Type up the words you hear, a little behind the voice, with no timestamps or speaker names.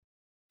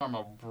I'm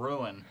a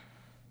ruin.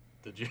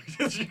 Did you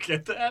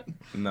get that?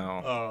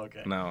 No. Oh,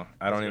 okay. No,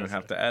 I don't even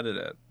have to edit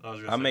it.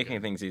 I'm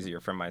making things easier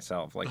for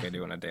myself like I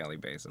do on a daily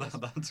basis.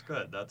 That's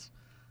good. That's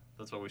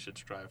what we should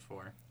strive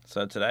for.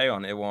 So today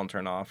on It Won't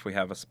Turn Off, we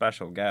have a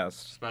special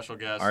guest. Special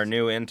guest. Our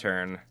new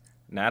intern,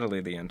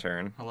 Natalie the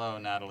intern. Hello,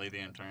 Natalie the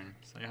intern.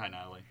 Say hi,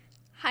 Natalie.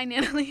 Hi,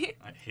 Natalie.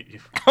 I hate you.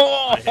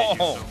 Oh! I hate you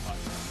so much.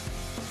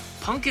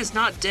 Punk is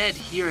not dead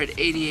here at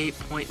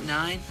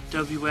 88.9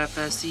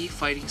 WFSE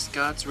Fighting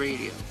Scots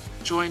Radio.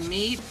 Join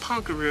me,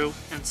 Punkaroo,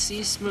 and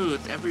C Smooth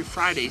every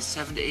Friday,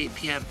 7 to 8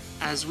 p.m.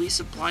 as we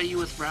supply you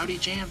with rowdy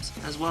jams,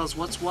 as well as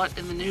what's what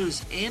in the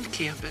news and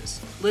campus.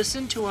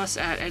 Listen to us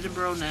at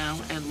Edinburgh Now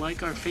and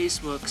like our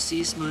Facebook,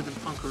 C Smooth and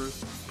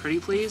Punkaroo. Pretty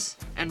please?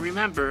 And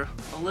remember,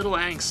 a little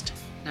angst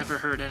never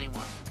hurt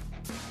anyone.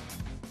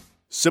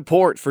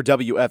 Support for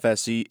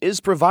WFSE is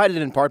provided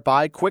in part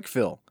by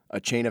Quickfill, a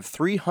chain of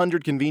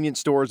 300 convenience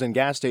stores and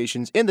gas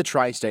stations in the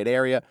tri-state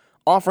area,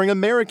 offering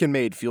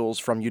American-made fuels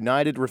from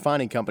United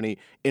Refining Company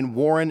in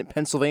Warren,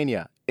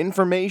 Pennsylvania.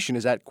 Information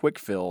is at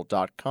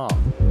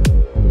quickfill.com.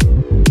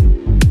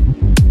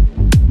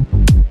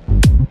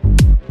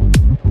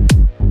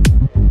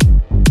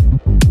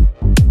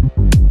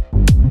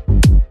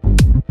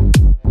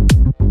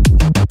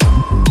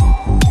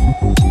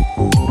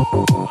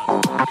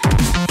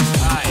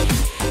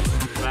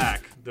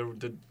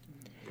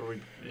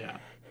 Yeah.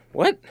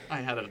 What?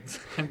 I'm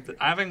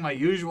having my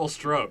usual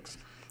strokes.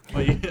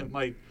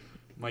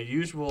 My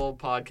usual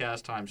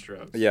podcast time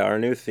strokes. Yeah, our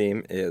new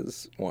theme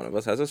is one of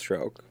us has a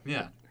stroke.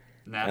 Yeah.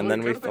 And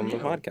then we film the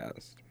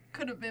podcast.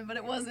 Could have been, but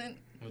it wasn't.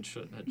 It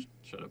should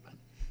have been.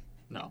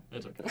 No,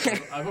 it's okay.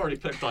 I've already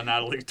picked on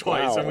Natalie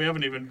twice, Wow. and we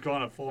haven't even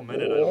gone a full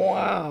minute.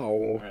 Wow.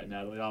 All right,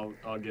 Natalie,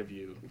 I'll give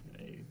you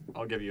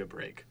a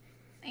break.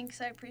 Thanks,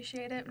 I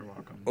appreciate it. You're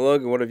welcome.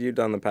 Logan, what have you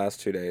done the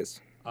past 2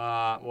 days?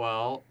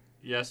 Well,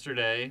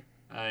 yesterday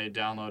I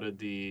downloaded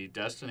the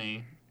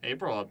Destiny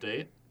April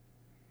update.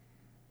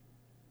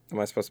 Am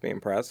I supposed to be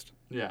impressed?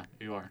 Yeah,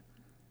 you are.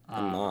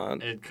 I'm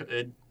not.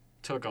 It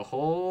took a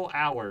whole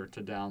hour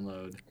to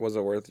download. Was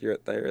it worth you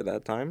there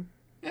that time?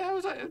 Yeah,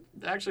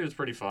 it was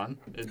pretty fun.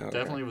 It Okay.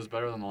 definitely was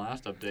better than the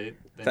last update.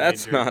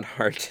 That's not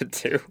hard to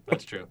do.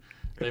 That's true.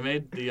 They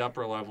made the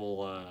upper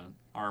level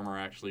armor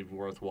actually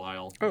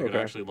worthwhile. Oh, It okay.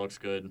 actually looks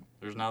good.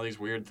 There's now these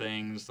weird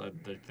things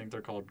that they think they're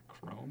called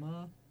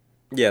chroma.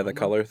 Yeah, the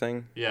color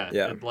thing. Yeah.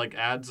 It like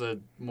adds a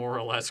more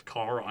or less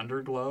car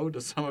underglow to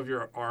some of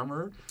your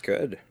armor,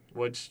 Good.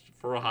 which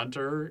for a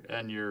hunter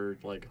and your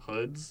like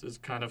hoods is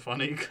kind of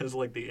funny because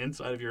like the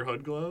inside of your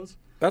hood glows.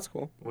 That's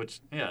cool.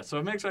 So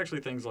it makes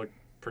actually things look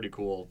pretty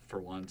cool for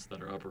once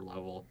that are upper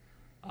level.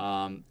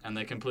 And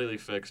they completely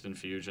fixed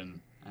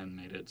Infusion and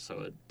made it so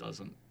it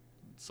doesn't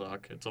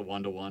suck. It's a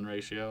 1-to-1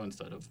 ratio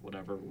instead of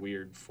whatever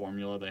weird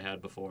formula they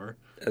had before.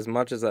 As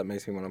much as that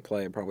makes me want to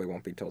play, it probably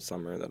won't be till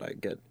summer that I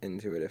get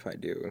into it if I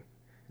do.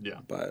 Yeah.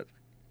 But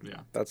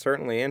Yeah. that's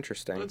certainly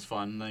interesting. But it's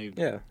fun.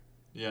 Yeah.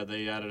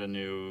 They added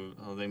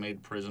they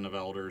made Prison of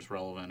Elders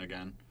relevant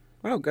again.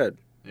 Oh, good.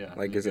 Yeah.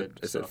 Like, is it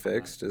stuff in that.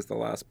 fixed? Is the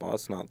last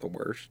boss not the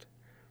worst?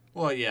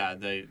 Well, yeah,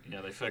 they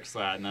fixed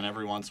that, and then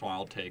every once in a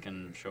while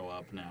Taken show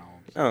up now.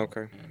 Oh,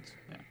 okay.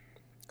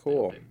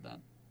 Cool. They did that.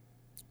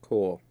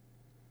 Cool.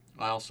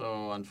 I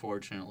also,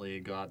 unfortunately,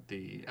 got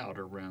the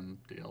Outer Rim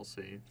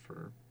DLC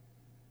for...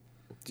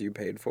 Do you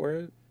paid for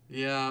it?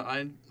 Yeah,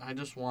 I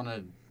just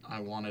wanted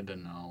to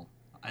know.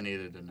 I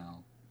needed to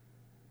know.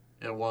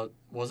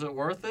 Was it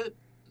worth it?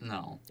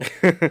 No.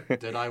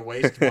 Did I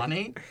waste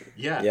money?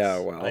 Yes. Yeah,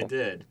 well. I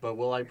did. But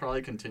will I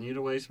probably continue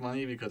to waste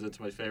money because it's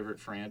my favorite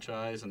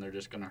franchise and they're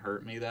just going to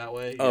hurt me that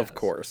way? Of Yes.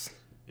 course.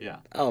 Yeah.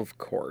 Of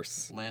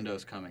course.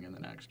 Lando's coming in the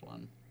next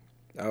one.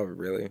 Oh,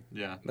 really?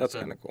 Yeah. That's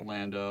so kinda cool.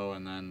 Lando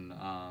and then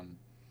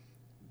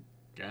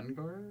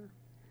Gengar?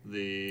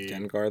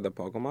 Gengar the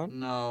Pokemon?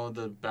 No,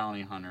 the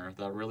bounty hunter,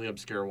 the really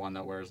obscure one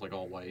that wears like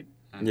all white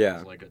and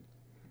Yeah.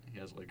 he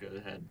has like a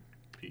head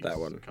piece That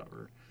one.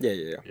 cover. Yeah.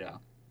 Yeah.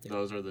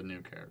 Those are the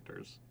new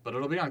characters. But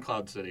it'll be on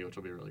Cloud City, which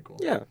will be really cool.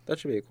 Yeah, that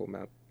should be a cool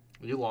map.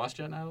 You lost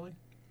yet, Natalie?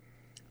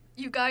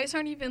 You guys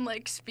aren't even,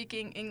 like,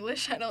 speaking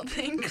English, I don't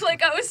think.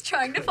 Like, I was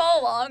trying to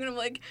follow along, and I'm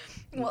like,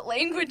 what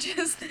language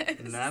is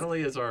this?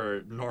 Natalie is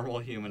our normal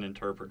human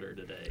interpreter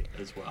today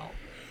as well.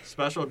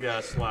 Special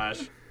guest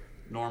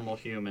 / normal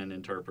human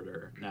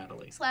interpreter,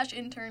 Natalie. /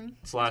 intern.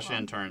 /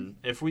 intern.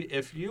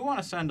 If you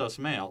want to send us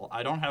mail,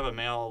 I don't have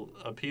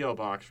a P.O.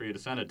 box for you to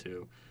send it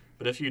to.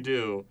 But if you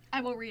do,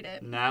 I will read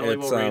it. Natalie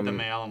will read the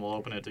mail and we'll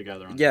open it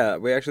together. Yeah,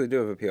 we actually do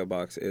have a P.O.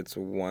 box. It's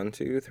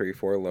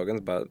 1234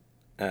 Logan's Butt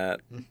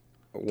at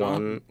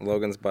 1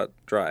 Logan's Butt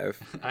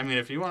Drive. I mean,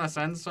 if you want to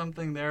send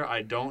something there,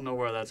 I don't know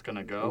where that's going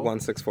to go.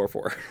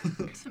 1644.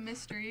 It's a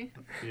mystery.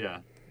 Yeah.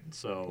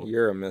 So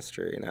You're a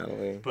mystery,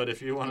 Natalie. But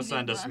if you want to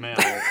send us mail,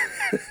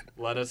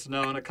 let us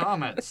know in a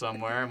comment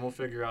somewhere, and we'll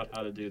figure out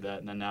how to do that.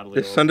 And then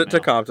Natalie will send it to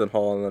mail. Compton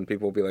Hall, and then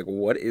people will be like,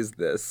 "What is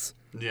this?"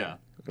 Yeah,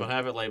 but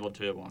have it labeled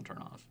to It Won't Turn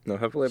Off. No,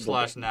 have it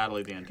labeled. /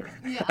 Natalie the intern.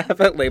 Yeah.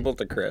 Have it labeled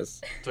to Chris.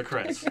 To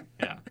Chris.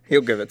 Yeah.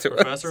 He'll give it to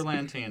Professor us.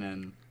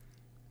 Lantinen.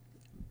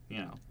 You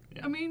know,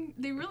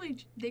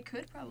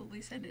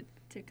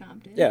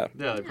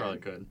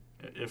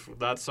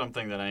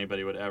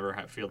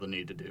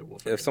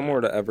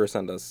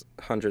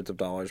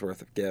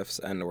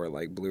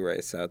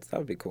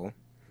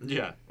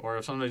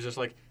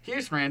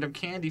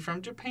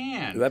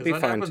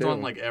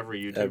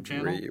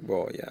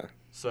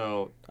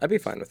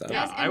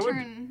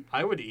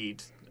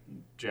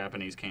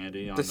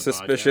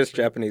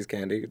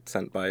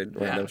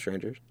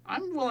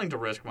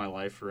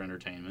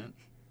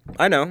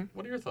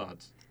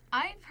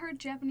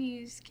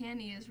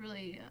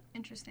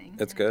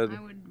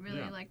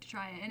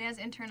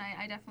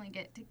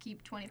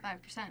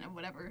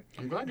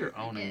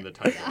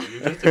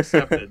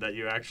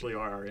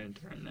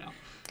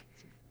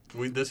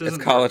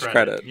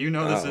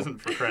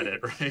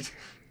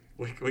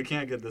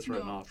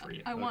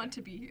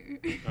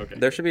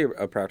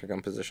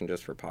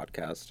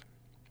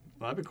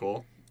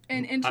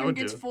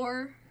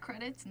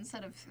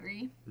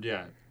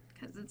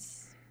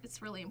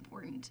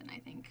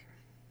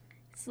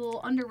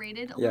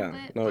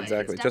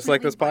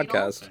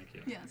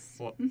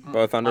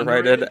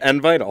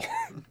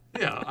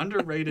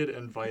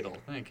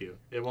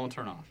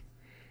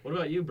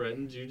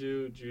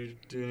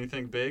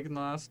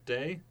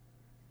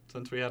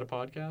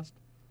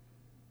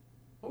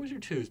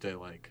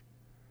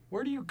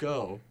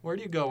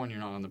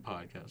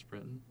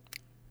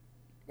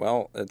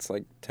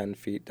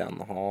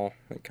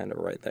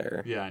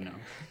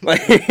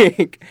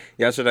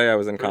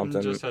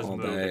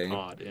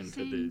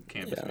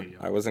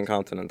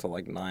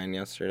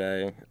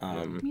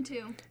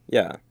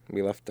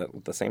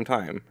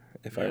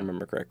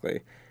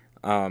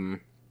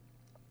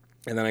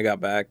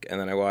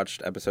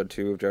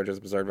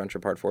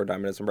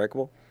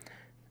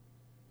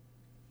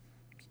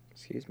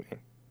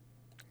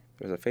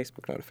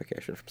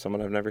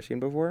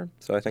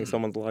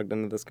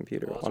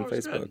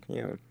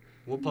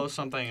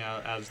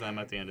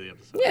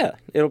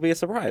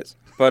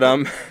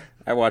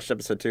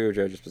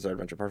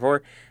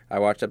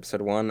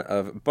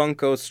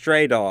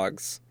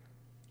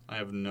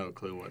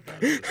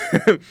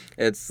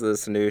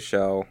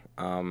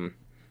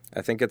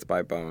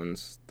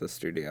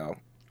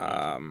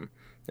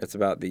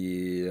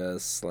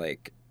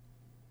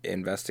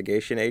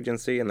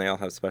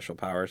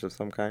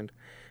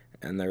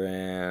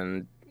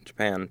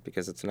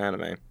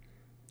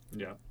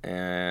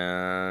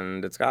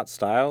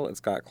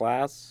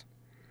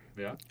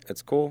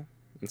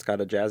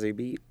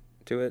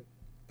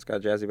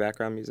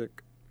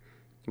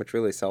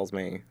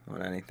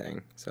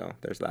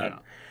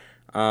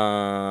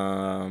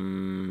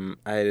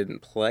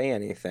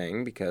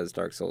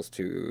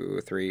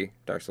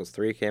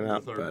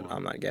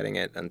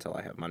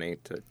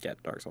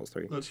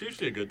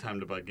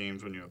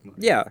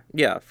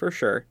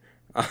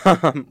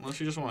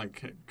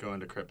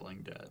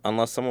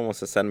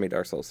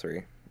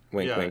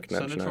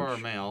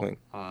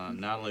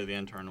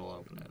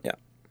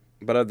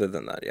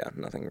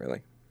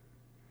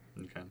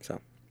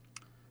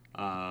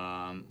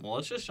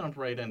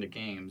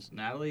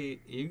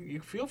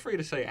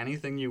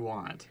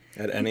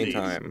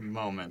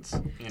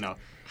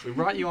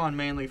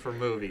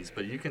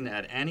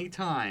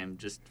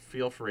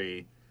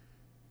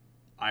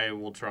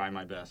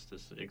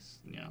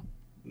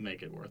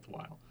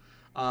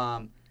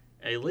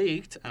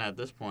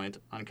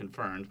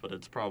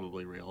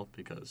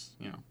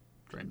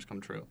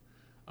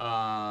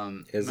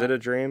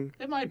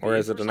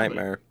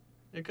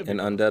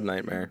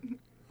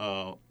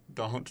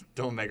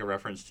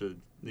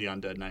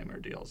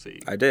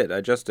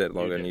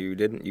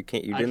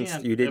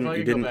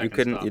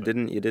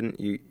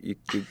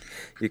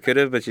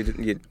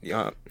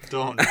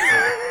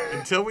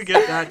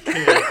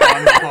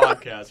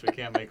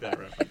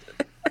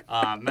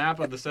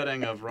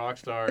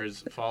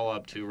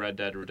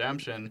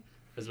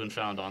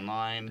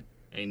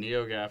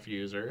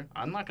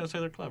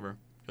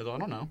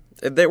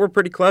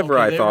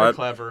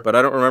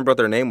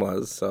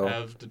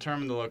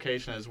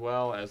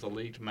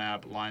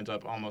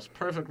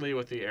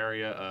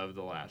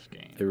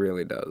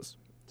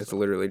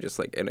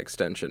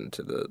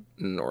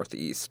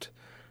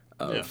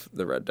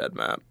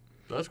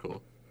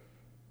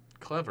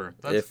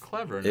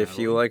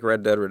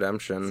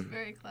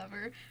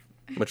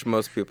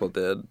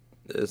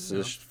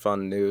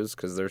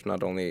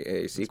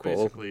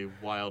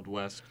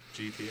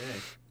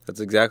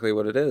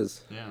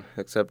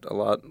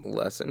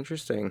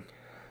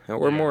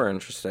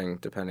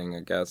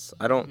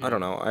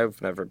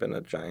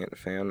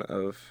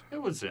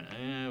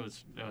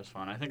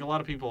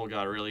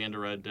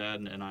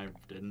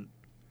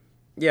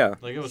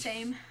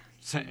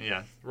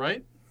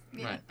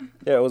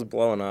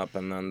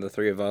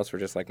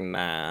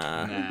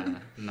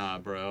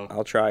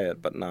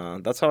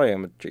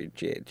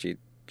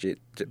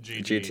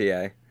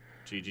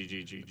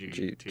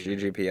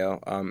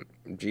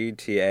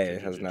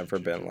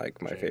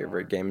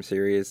 favorite game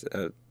series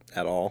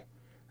at all,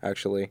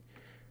 actually.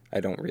 I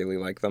don't really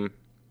like them.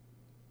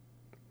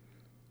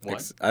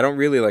 What? I don't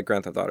really like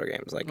Grand Theft Auto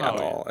games at Oh, yeah,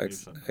 all, you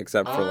said that.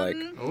 except for like.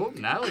 Oh,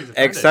 Natalie's offended.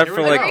 Except Here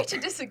for, we like- go. Agree to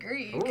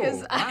disagree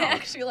because Ooh, I wow.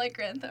 actually like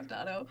Grand Theft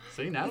Auto.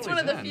 See, Natalie's It's one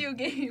of the in. few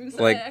games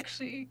Like- that I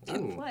actually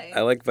can Ooh. play. I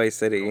like Vice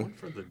City. Going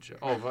for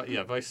the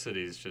yeah, Vice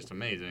City is just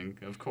amazing.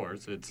 Of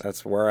course, it's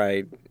That's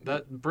where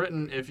that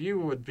Britain. If you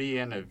would be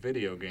in a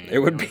video game, it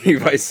would be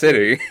Vice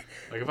City.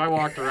 Like if I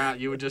walked around,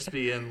 you would just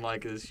be in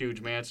like this huge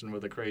mansion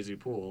with a crazy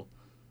pool.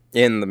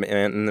 in the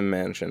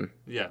mansion.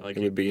 Yeah, like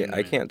It you'd would be. in the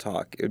I can't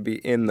talk. It would be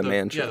in the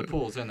mansion. Yeah, the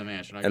pool's in the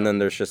mansion. And then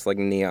there's just like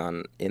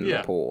neon in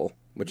Yeah. the pool,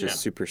 which Yeah. is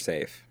super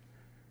safe.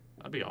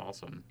 that'd be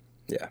awesome.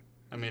 Yeah.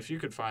 I mean, if you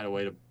could find a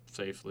way to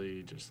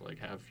safely just like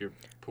have your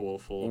pool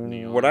full of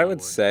neon. What I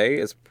would say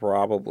is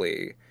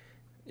probably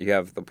you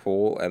have the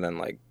pool and then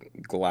like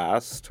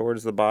glass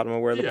towards the bottom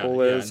of where the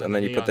pool is, and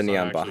then you put the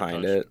neon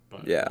behind it.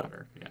 Yeah.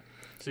 Water. Yeah.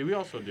 See, we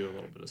also do a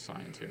little bit of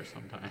science here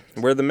sometimes.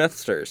 We're the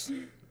Mythsters.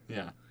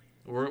 Yeah.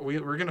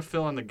 We're gonna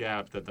fill in the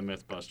gap that the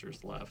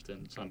Mythbusters left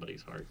in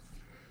somebody's heart.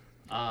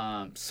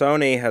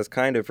 Sony has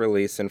kind of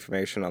released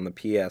information on the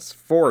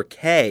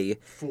PS4K,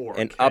 4K.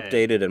 an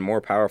updated and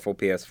more powerful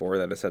PS4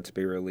 that is set to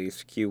be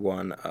released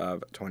Q1 of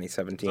Is that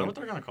 2017. what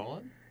they're gonna call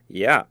it?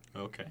 Yeah.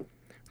 Okay.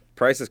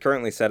 Price is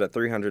currently set at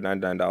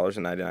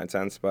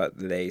 $399.99, but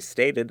they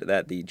stated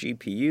that the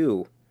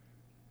GPU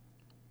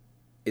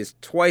is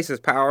twice as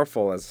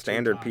powerful as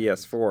standard times.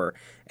 PS4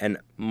 and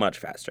much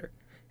faster.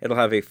 It'll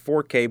have a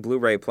 4K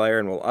Blu-ray player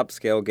and will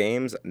upscale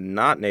games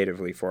not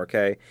natively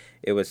 4K.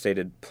 It was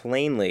stated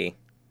plainly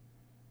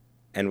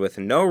and with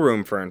no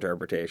room for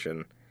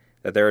interpretation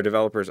that there are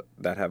developers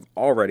that have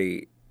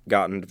already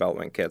gotten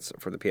development kits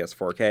for the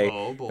PS4K,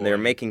 Oh, boy. and they're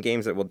making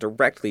games that will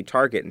directly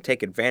target and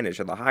take advantage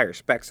of the higher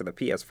specs of the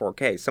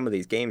PS4K. Some of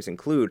these games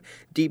include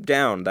Deep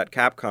Down, that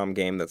Capcom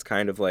game that's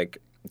kind of like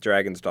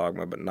Dragon's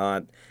Dogma but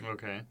not,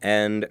 Okay.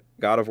 and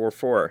God of War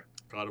 4,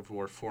 God of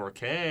War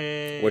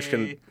 4K. which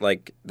can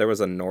like there was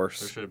a There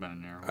Norse should have been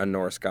a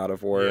narrow. God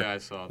of War. Yeah, I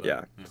saw that.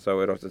 Yeah,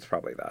 so it's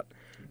probably that.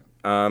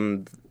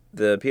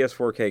 The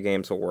PS4K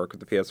games will work with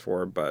the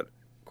PS4, but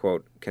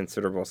quote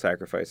considerable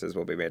sacrifices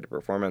will be made to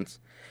performance.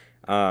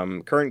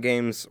 Current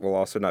games will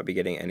also not be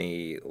getting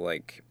any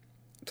like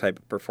type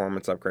of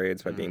performance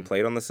upgrades by being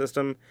played on the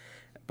system,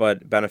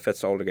 but benefits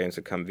to older games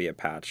would come via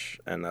patch,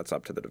 and that's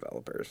up to the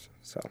developers.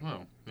 So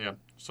Oh, yeah.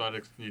 So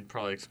you'd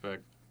probably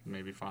expect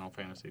maybe Final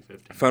Fantasy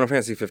 15. Final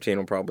Fantasy 15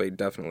 will probably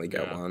definitely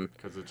get one.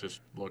 Because it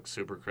just looks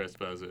super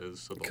crisp as is,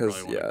 so they'll 'Cause,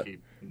 probably want yeah. to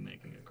keep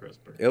making it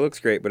crisper. It looks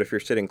great, but if you're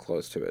sitting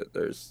close to it,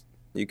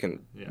 you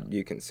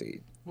can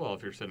see Well,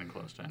 if you're sitting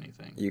close to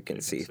anything, you can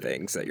see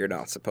things that you're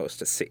not supposed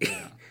to see.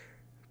 Yeah.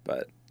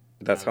 But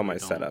that's how my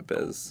Don't- setup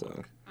don't is. So. look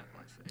at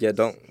my face. Yeah,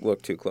 don't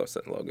look too close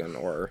at Logan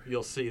or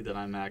You'll see that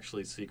I'm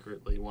actually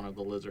secretly one of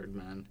the lizard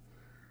men,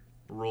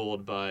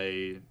 ruled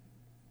by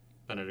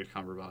Benedict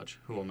Cumberbatch,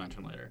 who we'll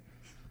mention later.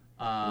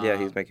 yeah,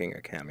 he's making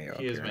a cameo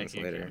He is appearance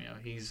making later. a cameo.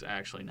 He's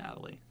actually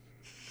Natalie.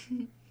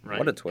 Right?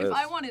 What a twist! If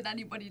I wanted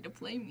anybody to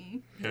play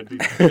me, It'd be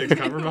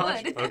Benedict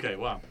Cumberbatch? Would. Okay,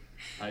 wow.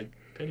 I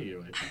pity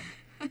you, I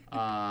think.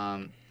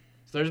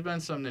 So there's been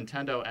some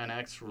Nintendo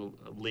NX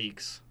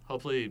leaks.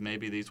 Hopefully,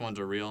 maybe these ones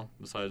are real,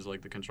 besides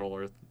like the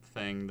controller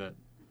thing that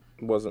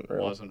Wasn't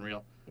real. wasn't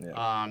real.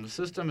 Yeah. The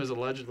system is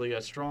allegedly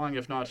as strong,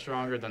 if not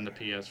stronger, than the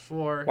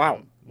PS4. Wow.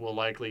 And will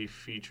likely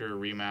feature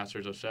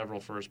remasters of several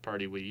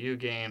first-party Wii U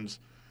games,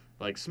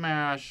 like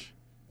Smash.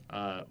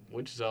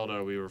 Which Zelda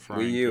are we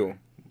referring Wii U. to?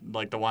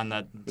 Like the one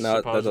that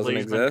No, that doesn't supposedly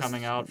has been exist?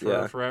 coming out for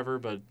Yeah. forever,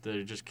 but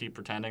they just keep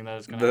pretending that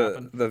it's going to The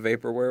happen. the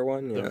vaporware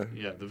one,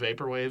 yeah. The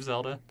Vaporwave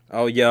Zelda.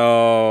 Oh,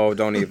 yo,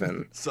 don't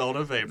even.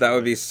 Zelda Vaporwave. That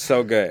would be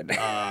so good.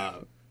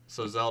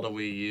 So Zelda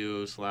Wii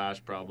U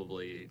 /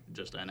 probably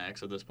just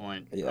NX at this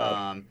point.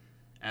 Yeah.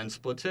 And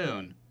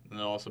Splatoon.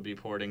 They'll also be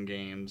porting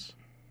games.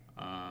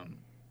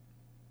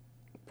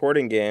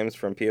 Porting games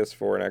from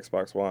PS4 and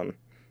Xbox One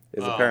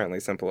is Oh. apparently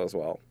simple as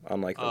well,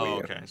 unlike the Wii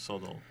U. Okay. So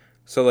they'll.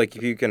 So like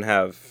if you can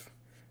have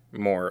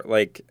more,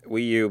 like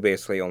Wii U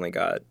basically only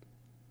got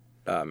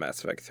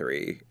Mass Effect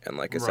 3 and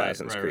like Right,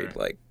 Assassin's right, Creed, right.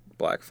 like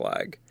Black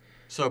Flag.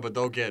 But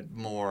they'll get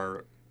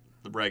more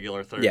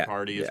regular third Yeah,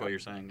 party. Is yeah. what you're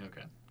saying?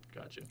 Okay.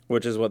 Got you.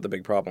 Which is what the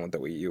big problem with the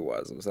Wii U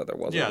was that there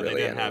wasn't Yeah, really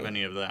they didn't have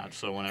any of that.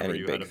 So whenever any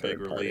you had a big big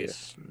third party.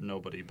 release,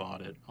 nobody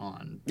bought it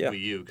on Yeah, Wii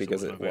U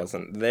because it available.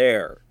 wasn't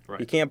there. Right.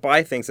 You can't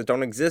buy things that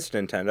don't exist,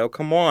 Nintendo.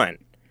 Come on.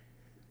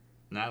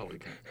 Natalie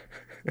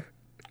can.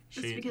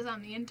 just because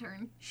I'm the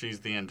intern.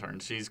 She's the intern.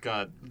 She's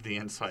got the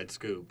inside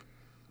scoop.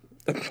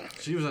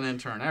 She was an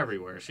intern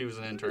everywhere. She was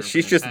an intern. for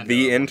She's just the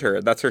Nintendo.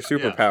 intern. That's her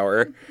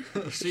superpower.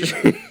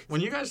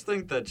 When you guys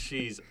think that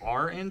she's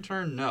our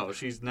intern, no,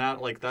 she's not.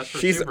 Like that's her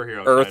She's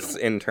superhero Earth's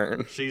title.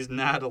 intern. She's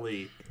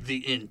Natalie, the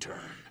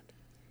intern.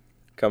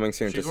 Coming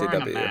soon She's to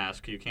wearing a CW.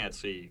 mask. You can't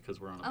see because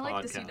we're on a I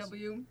like podcast. the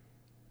CW.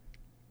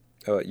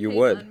 Oh, you Hate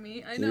would. on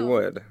me, I know. You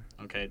would.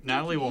 Okay,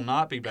 Natalie will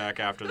not be back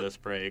after this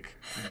break,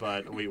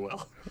 but we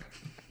will.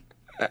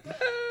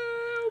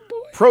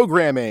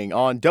 Programming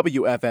on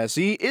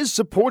WFSE is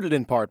supported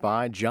in part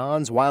by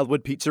John's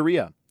Wildwood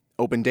Pizzeria.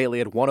 Open daily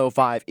at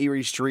 105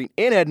 Erie Street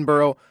in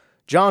Edinboro.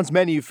 John's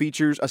menu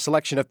features a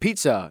selection of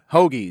pizza,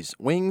 hoagies,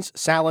 wings,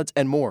 salads,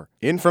 and more.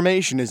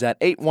 Information is at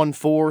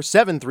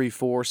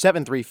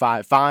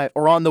 814-734-7355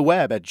 or on the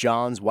web at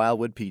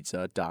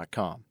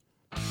johnswildwoodpizza.com.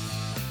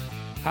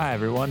 Hi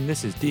everyone,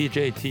 this is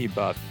DJ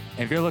T-Buff.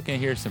 And if you're looking to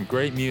hear some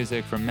great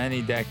music from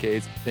many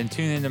decades, then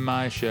tune into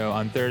my show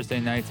on Thursday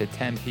nights at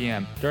 10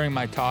 p.m. During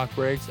my talk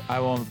breaks, I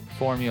will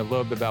inform you a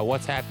little bit about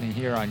what's happening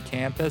here on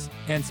campus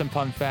and some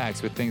fun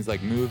facts with things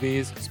like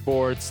movies,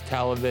 sports,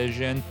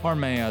 television, or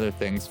many other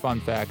things.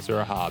 Fun facts are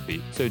a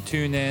hobby. So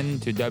tune in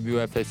to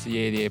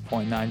WFSC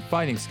 88.9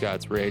 Fighting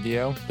Scots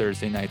Radio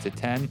Thursday nights at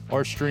 10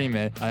 or stream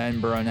it on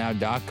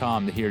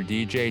EdinburghNow.com to hear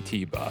DJ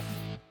T-Buff.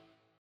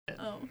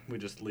 We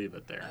just leave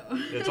it there.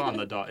 It's on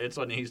the It's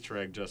an Easter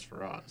egg just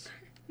for us.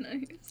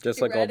 Nice. Just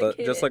like all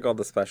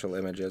the special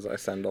images I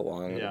send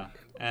along. Yeah,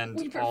 and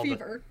Weaver all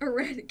fever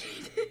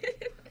eradicated.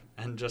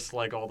 and just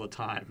like all the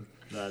time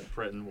that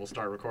Britain will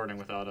start recording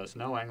without us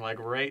knowing, like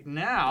right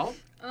now.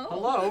 Oh.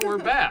 Hello, we're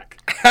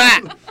back.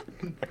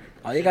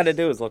 All you gotta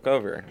do is look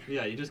over.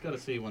 Yeah, you just got to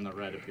see when the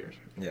red appears.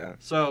 Yeah.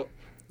 So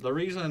the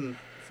reason,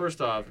 first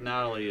off,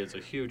 Natalie is a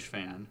huge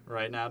fan,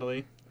 right,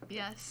 Natalie?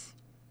 Yes.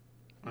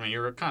 I mean,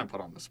 you were kind of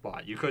put on the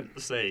spot. You couldn't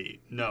say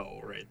no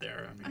right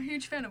there. I A mean,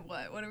 huge fan of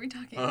what? What are we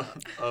talking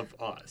about? of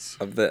us.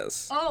 Of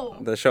this. Oh.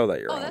 The show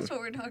that you're Oh, on. that's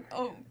what we're talking.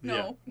 Oh,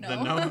 no, Yeah.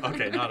 no.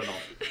 Okay, not at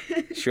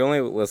all. She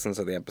only listens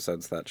to the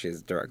episodes that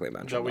she's directly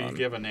mentioned That we on.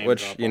 give a name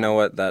Which, drop you on. know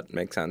what, that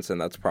makes sense,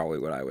 and that's probably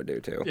what I would do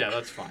too. Yeah,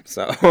 that's fine.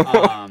 So.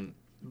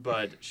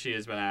 But she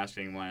has been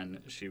asking when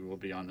she will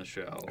be on the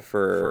show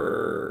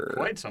for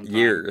quite some time.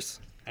 years.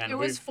 And It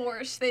was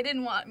forced. They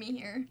didn't want me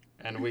here.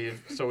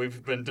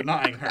 we've been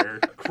denying her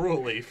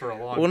cruelly for a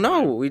long Well, time.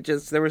 no,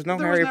 there was no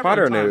There Harry was never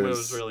Potter a time news. when it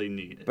was really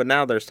needed. But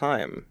now there's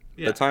time.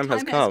 Yeah. The time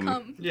has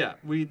come. Yeah,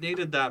 we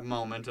needed that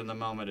moment, and the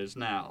moment is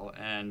now.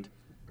 And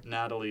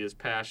Natalie is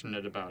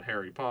passionate about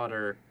Harry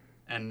Potter,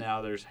 and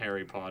now there's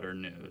Harry Potter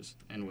news,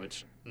 in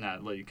which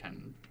Natalie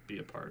can be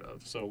a part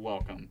of. So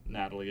welcome,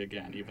 Natalie,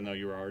 again, even though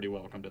you were already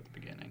welcomed at the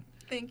beginning.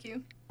 Thank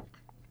you.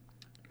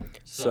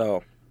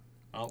 So,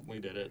 Oh, we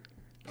did it.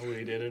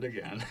 We did it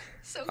again.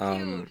 So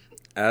cute.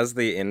 as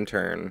the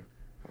intern,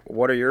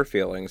 what are your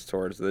feelings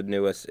towards the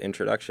newest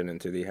introduction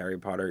into the Harry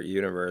Potter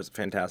universe,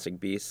 Fantastic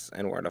Beasts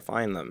and Where to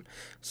Find Them,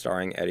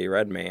 starring Eddie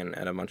Redmayne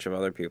and a bunch of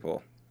other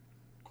people?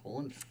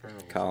 Colin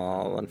Farrell.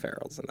 Colin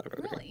Farrell's in that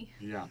movie. Really?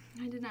 Yeah.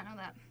 I did not know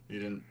that. You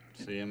didn't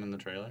see him in the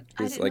trailer?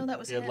 I He's didn't like- know that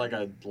was He had him. like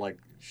a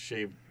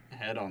shaved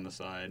head on the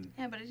side,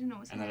 Yeah, but I didn't know it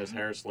was and him. then his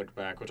hair slicked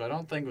back, which I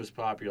don't think was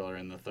popular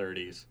in the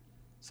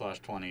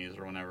 30s/20s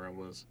or whenever it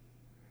was.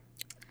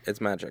 It's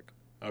magic.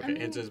 Okay,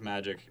 mean- it's his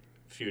magic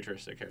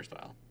futuristic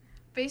hairstyle.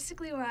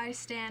 Basically, where I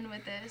stand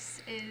with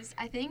this is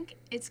I think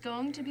it's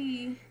going to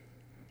be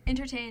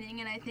entertaining,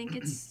 and I think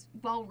it's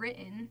well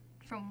written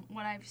from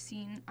what I've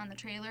seen on the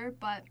trailer.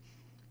 But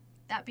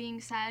that being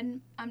said,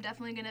 I'm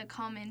definitely going to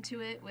come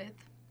into it with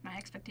my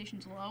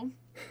expectations low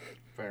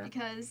Fair.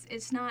 because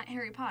it's not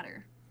Harry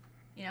Potter.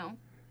 You know,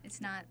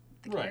 it's not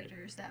the Right.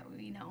 characters that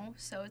we know,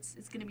 so it's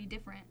going to be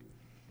different.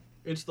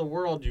 It's the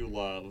world you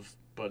love,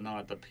 but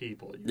not the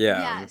people you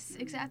Yeah. Yes,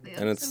 exactly.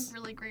 And That's it's- a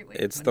really great way.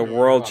 It's to the put it.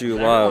 world you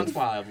Every once love. in a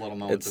while I have little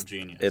moments of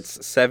genius.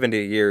 It's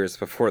 70 years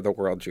before the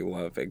world you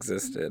love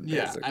existed,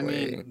 yeah, basically. I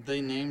mean,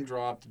 they name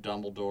dropped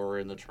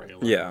Dumbledore in the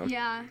trailer. Yeah.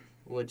 Yeah.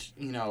 Which,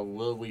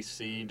 will we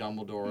see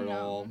Dumbledore at No.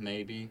 all?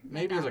 Maybe.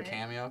 Maybe as a doubt it.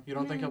 cameo. You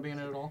don't think No. he'll be in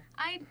it at all?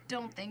 I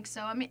don't think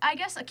so. I mean, I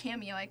guess a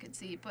cameo I could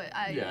see, but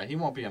Yeah, he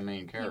won't be a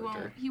main he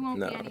character. won't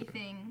No. be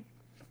anything.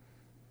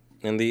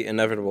 In the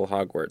inevitable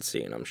Hogwarts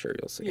scene, I'm sure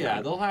you'll see Yeah,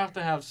 him. they'll have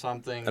to have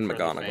something And for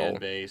the McGonagall. fan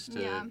base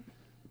to,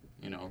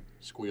 Yeah.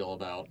 squeal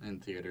about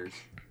in theaters.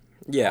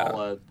 Yeah. All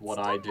of what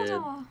I did.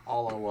 Dumbledore.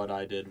 All of what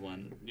I did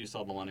when you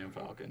saw Millennium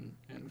Falcon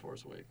in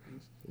Force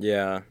Awakens.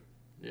 Yeah.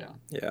 Yeah.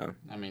 Yeah.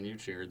 I mean, you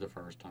cheered the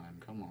first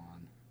time. Come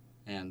on.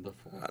 And the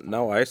fourth.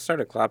 No, I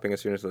started clapping as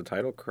soon as the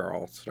title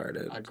crawl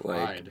started. I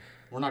cried.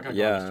 We're not going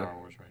to yeah. go into Star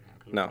Wars right now.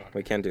 'cause we're No, talking.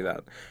 we can't do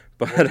that.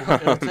 But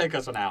It'll take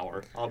us an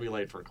hour. I'll be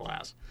late for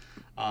class.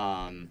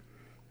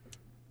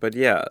 But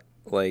yeah,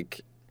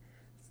 like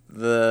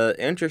the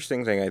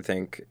interesting thing I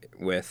think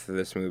with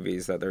this movie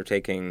is that they're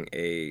taking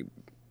a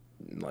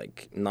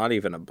not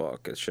even a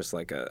book, it's just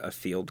like a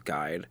field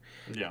guide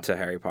Yeah. to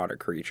Harry Potter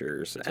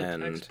creatures. It's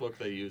and a textbook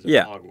they use at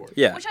yeah, Hogwarts.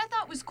 yeah. Which I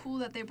thought was cool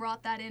that they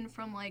brought that in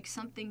from like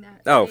something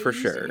that Oh, they for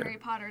used in sure. Harry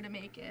Potter to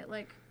make it.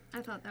 Like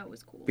I thought that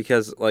was cool.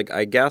 Because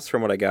I guess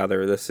from what I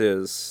gather, this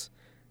is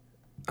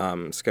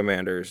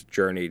Scamander's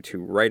journey to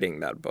writing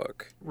that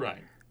book.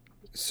 Right.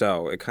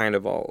 So it kind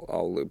of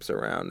all loops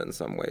around in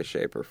some way,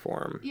 shape, or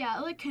form. Yeah,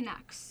 it like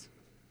connects,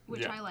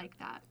 which Yeah. I like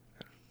that.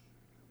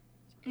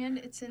 And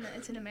it's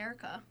in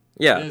America.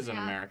 Yeah. It is in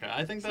Yeah. America.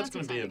 I think So that's that's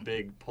going to be a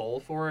exciting. big pull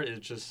for it.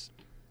 It's just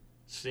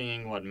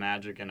seeing what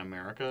magic in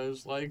America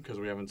is like because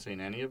we haven't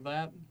seen any of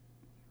that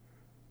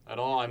at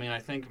all. I mean, I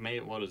think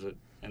what is it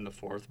in the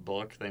fourth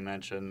book? They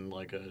mention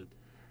like a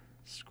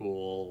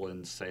school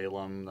in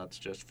Salem that's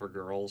just for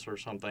girls or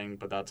something,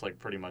 but that's like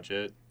pretty much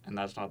it. And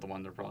that's not the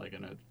one they're probably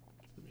going to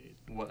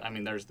What, I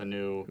mean, there's the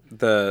new...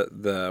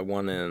 The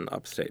one in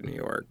upstate New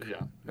York.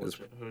 Yeah.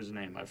 Whose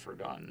name I've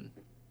forgotten.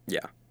 Yeah.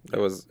 It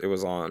was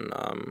on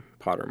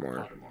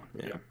Pottermore. Pottermore.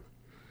 Yeah.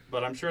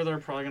 But I'm sure they're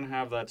probably going to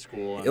have that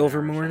school in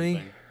Ilvermorny? there or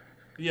something.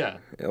 Yeah.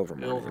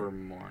 Ilvermorny.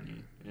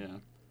 Ilvermorny. Yeah.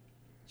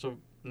 So,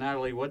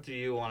 Natalie, what do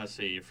you want to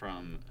see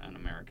from an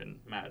American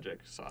Magic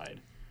side?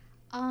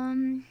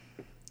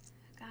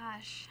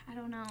 Gosh, I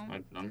don't know.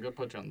 I'm going to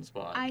put you on the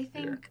spot. I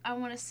think here. I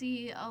want to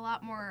see a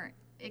lot more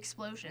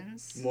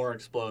explosions. More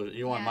explosions.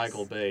 You want Yes.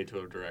 Michael Bay to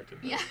have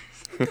directed this?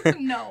 Yeah.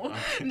 No,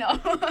 Okay. no.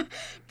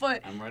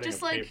 But I'm writing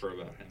just a like, paper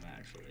about him,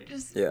 actually.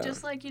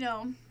 just like,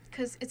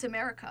 because it's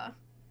America.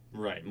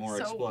 Right, more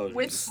so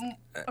explosions.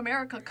 with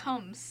America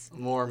comes.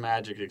 More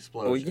magic Well,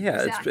 explosions.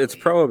 yeah, Exactly. it's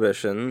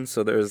prohibition,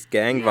 so there's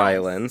gang Yes.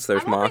 violence,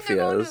 there's I'm hoping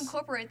they're going to mafias.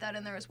 incorporate that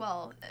in there as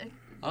well.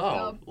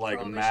 Oh, the like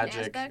prohibition magic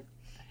aspect.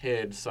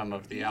 hid some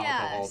of the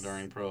alcohol Yes.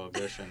 during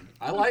Prohibition.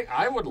 I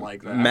would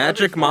like that.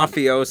 Magic That'd be fun.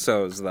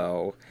 mafiosos,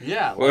 though.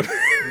 Yeah, like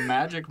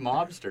magic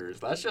mobsters.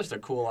 That's just a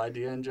cool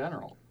idea in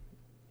general.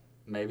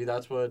 Maybe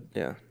that's what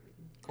Yeah.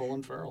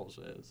 Colin Farrell's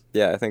is.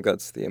 Yeah, I think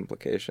that's the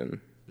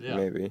implication. Yeah.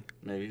 Maybe.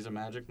 Maybe he's a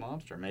magic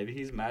mobster. Maybe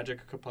he's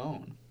Magic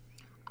Capone.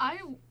 I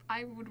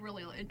would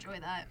really enjoy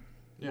that.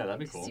 Yeah, that'd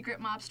be cool. Secret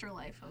mobster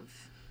life of.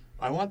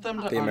 I want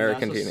them to The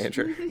American unnecess-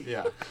 teenager.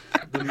 Yeah,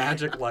 the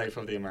magic life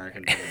of the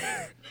American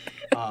teenager.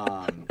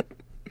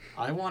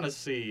 I want to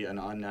see an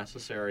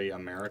unnecessary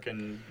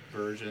American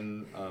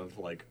version of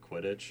like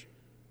Quidditch.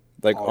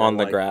 Like All on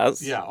the like-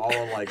 grass? Yeah, all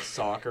of like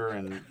soccer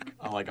and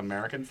like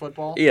American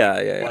football.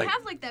 Yeah. They Like-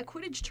 have like that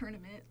Quidditch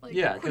tournament, like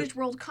Yeah, 'cause- Quidditch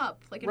World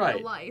Cup, like in Right.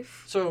 real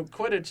life. So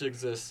Quidditch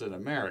exists in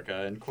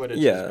America, and Quidditch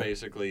Yeah. is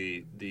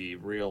basically the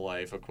real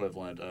life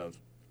equivalent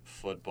of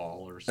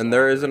football or soccer. And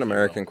there is an if you will.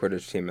 American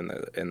Quidditch team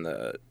in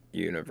the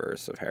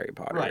universe of Harry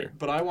Potter. Right,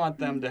 but I want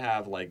them to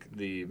have like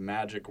the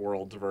Magic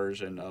World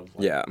version of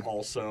like, Yeah.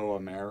 also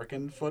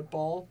American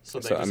football. So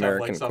they So just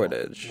American have like some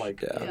Quidditch,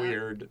 like yeah.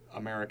 weird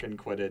American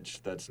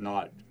Quidditch that's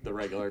not the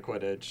regular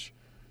Quidditch,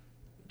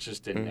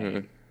 just in Mhm.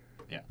 name.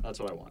 Yeah, that's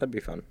what I want. That'd be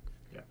fun.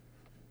 Yeah.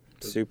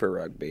 Super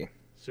rugby.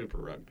 Super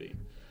rugby.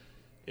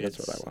 That's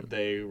what I want.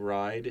 They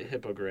ride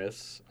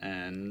hippogriffs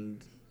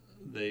and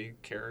they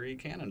carry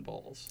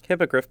cannonballs.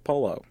 Hippogriff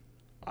polo.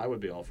 I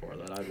would be all for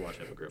that. I'd watch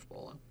Hippogriff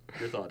Polo.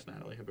 Your thoughts,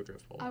 Natalie?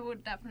 Hippogriff Polo. I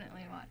would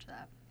definitely watch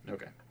that.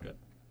 Okay, good.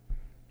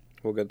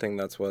 Well, good thing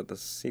that's what the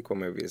sequel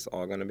movie is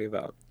all going to be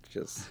about.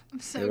 Just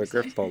I'm so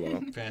Hippogriff excited.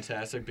 polo.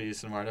 Fantastic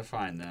Beasts and Where to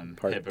Find Them.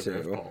 Part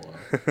Hippogriff 2.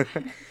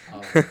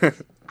 Polo.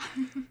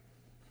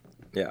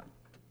 Yeah.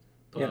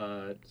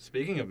 But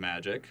speaking of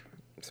magic,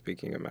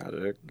 Speaking of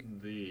magic.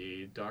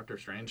 the Doctor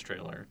Strange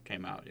trailer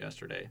came out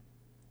yesterday.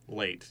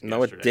 Late. No,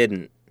 yesterday. it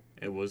didn't.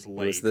 It was It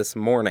late. was this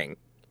morning.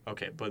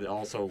 Okay, but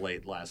also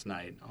late last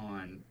night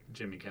on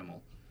Jimmy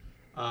Kimmel,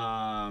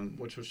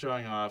 which was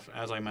showing off,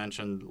 as I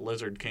mentioned,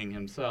 Lizard King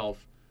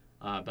himself,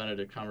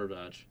 Benedict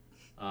Cumberbatch,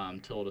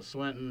 Tilda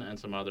Swinton, and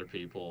some other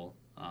people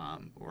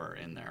were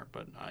in there,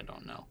 but I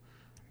don't know.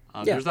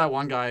 Yeah. There's that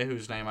one guy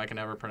whose name I can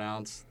never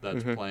pronounce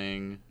that's Mhm.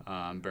 playing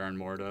Baron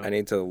Mordo. I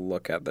need to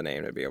look at the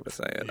name to be able to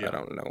say it. Yeah. I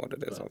don't know what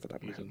it is but off the top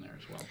of my he's head. in there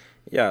as well.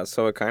 Yeah,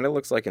 so it kind of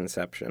looks like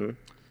Inception.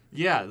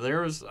 Yeah,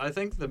 I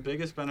think the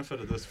biggest benefit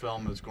of this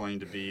film is going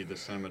to be the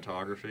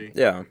cinematography.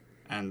 Yeah.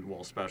 And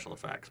well, special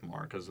effects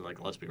more because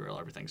like let's be real,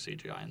 everything's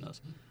CGI in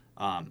this.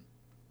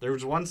 There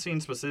was one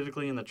scene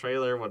specifically in the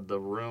trailer where the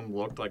room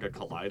looked like a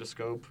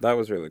kaleidoscope. That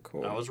was really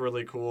cool. That was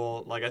really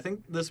cool. Like I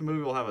think this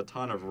movie will have a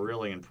ton of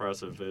really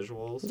impressive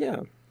visuals. Yeah.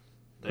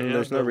 They And have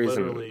there's no to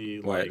reason literally,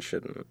 why like, it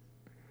shouldn't.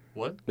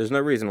 What? There's no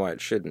reason why it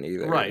shouldn't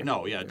either. Right.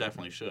 No. Yeah. It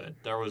definitely should.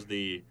 There was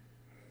the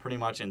pretty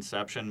much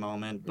Inception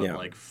moment, but Yeah.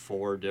 like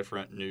 4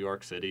 different New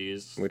York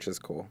cities. Which is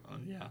cool.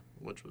 Yeah,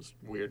 which was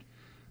weird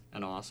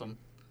and awesome.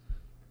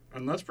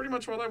 And that's pretty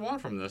much what I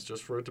want from this,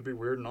 just for it to be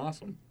weird and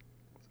awesome.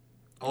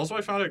 Also,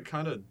 I found it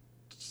kind of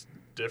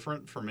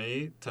different for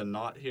me to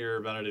not hear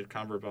Benedict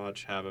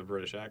Cumberbatch have a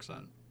British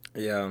accent.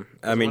 Yeah.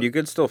 I mean, you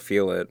could still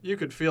feel it. You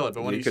could feel it,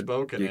 but when he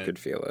spoke in you it, could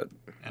feel it.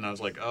 and I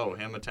was like, oh,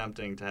 him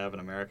attempting to have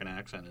an American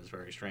accent is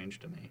very strange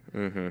to me.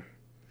 Mm-hmm.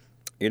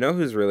 You know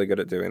who's really good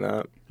at doing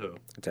that? Who?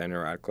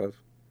 Daniel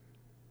Radcliffe.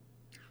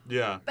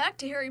 Yeah. Back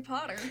to Harry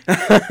Potter.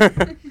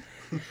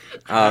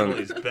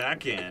 Natalie's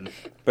back in.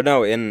 But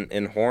no,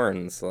 in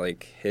Horns,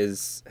 like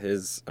his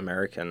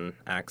American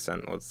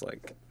accent was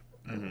like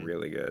Mhm.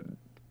 really good.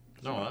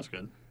 No, that's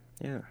good.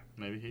 Yeah,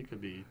 Maybe he could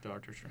be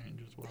Doctor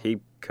Strange as well. he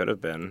could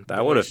have been. That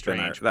Boy would have been.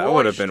 Strange. That Boy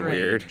would have been Strange.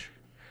 weird.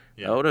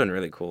 Yeah. That would have been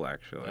really cool, That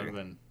actually. would have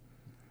been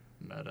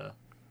meta.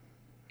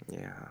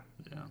 Yeah.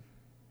 Yeah.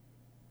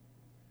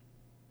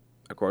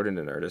 According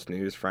to Nerdist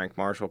News, Frank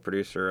Marshall,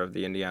 producer of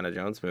the Indiana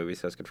Jones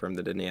movies, has confirmed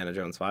that Indiana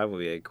Jones 5 will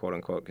be a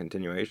quote-unquote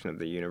continuation of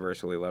the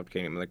universally loved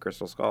Kingdom of the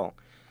Crystal Skull.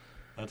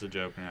 That's a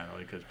joke,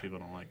 Natalie, because people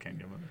don't like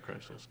Kingdom of the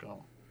Crystal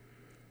Skull.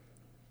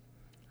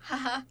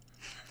 Haha.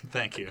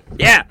 Thank you.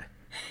 Yeah.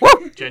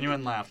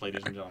 Genuine laugh,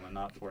 ladies and gentlemen,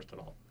 not forced at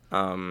all.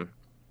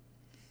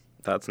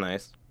 That's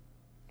nice.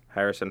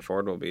 Harrison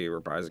Ford will be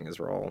reprising his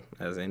role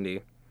as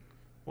Indy.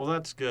 Well,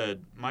 that's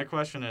good. My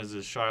question is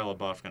Shia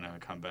LaBeouf going to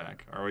come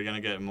back? Are we going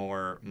to get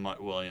more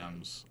Mutt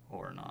Williams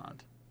or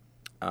not?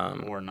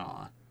 Or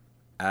not?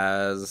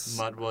 As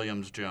Mutt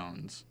Williams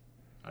Jones,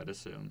 I'd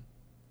assume.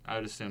 I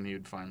would assume he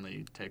would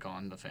finally take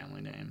on the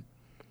family name.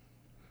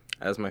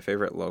 As my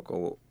favorite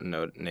local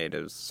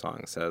natives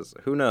song says,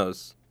 who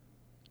knows?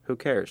 Who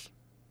cares?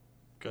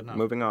 Good enough.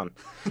 Moving on.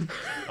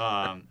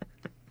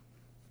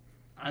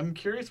 I'm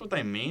curious what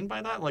they mean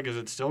by that. Like, is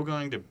it still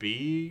going to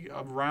be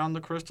around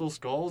the Crystal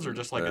Skulls, or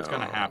just like it's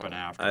going to happen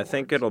after? I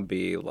think it'll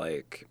be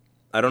like,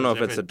 I don't know if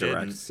Because it's if a it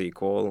direct didn't-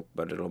 sequel,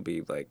 but it'll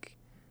be like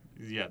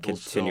Yeah, they'll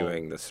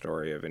continuing the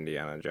story of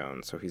Indiana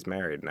Jones. So he's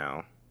married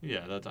now, Still,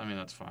 yeah,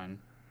 that's fine.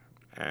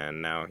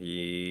 and now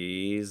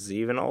he's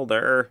even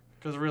older.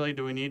 Because really,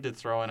 do we need to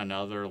throw in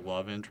another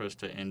love interest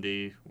to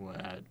Indy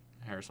at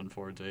Harrison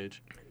Ford's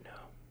age? No.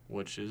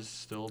 Which is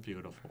still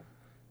beautiful.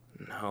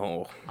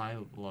 No. I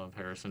love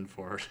Harrison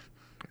Ford.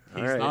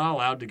 All He's right. not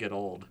allowed to get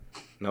old.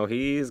 No,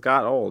 he's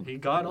got old. He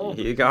got old.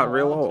 He He's got not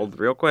real allowed to. old,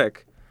 real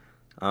quick.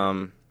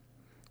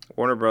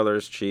 Warner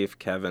Brothers chief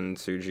Kevin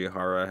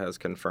Tsujihara has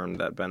confirmed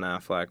that Ben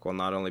Affleck will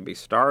not only be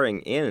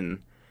starring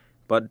in,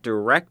 but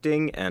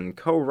directing and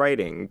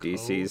co-writing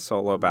DC's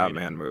solo Co-writing.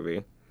 Batman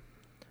movie.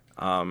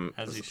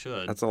 As he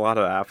should. That's a lot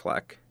of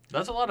Affleck.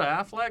 That's a lot of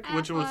Affleck,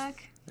 which was... Affleck.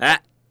 Ah!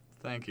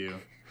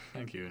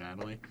 Thank you,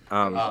 Natalie.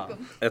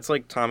 Welcome. It's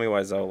like Tommy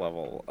Wiseau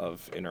level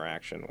of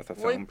interaction with a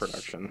film Which-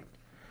 production.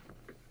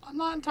 I'm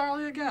not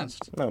entirely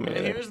against. No, me I mean,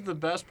 he neither. was the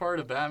best part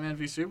of Batman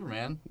v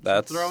Superman. So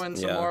That's- throw in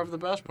some yeah. more of the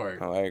best part,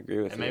 Oh, I agree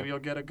with and you. maybe you'll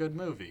get a good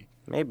movie.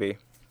 Maybe.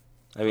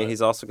 I mean,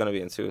 he's also going to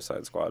be in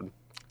Suicide Squad.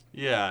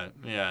 Yeah,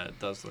 it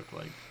does look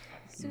like.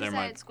 There Suicide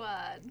might.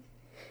 Squad.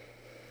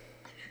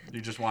 You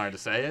just wanted to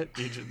say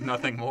it.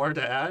 Nothing more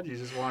to add. You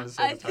just wanted to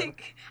say. I the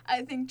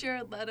title? think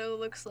Jared Leto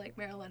looks like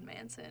Marilyn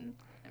Manson.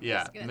 I'm Yeah,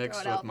 just gonna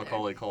mixed throw it with out there.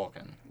 Macaulay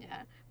Culkin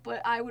Yeah,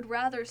 but I would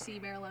rather see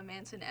Marilyn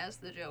Manson as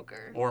the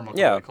Joker. or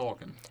Macaulay Yeah.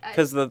 Culkin.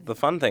 Because the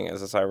fun thing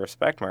is I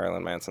respect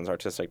Marilyn Manson's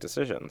artistic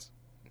decisions.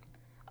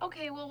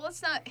 Okay, well,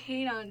 let's not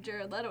hate on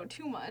Jared Leto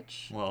too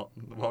much. Well,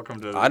 welcome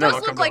to. I don't- He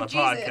does welcome look to like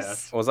the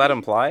Jesus. podcast. Was that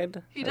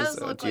implied? He does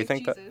look do you like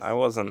think Jesus. that I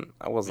wasn't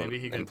Maybe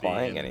he could be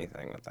implying in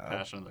anything with that?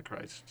 Passion of the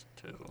Christ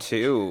too.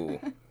 Two.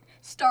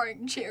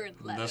 Starring Jared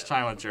Leto. This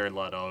time with Jared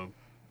Leto,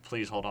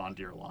 please hold on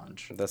to your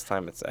lunch. This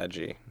time it's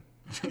edgy.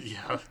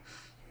 Yeah,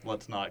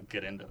 let's not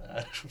get into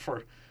that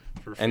for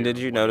And fear did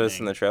of you notice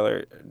in lightning. the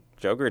trailer,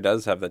 Joker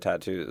does have the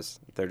tattoos.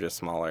 They're just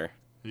smaller.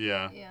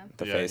 Yeah. Yeah.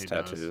 The Yeah, face he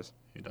does. tattoos.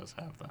 He does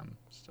have them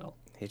still.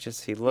 He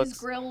His looks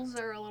grills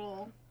are a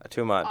little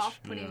too much.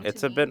 off-putting Yeah. to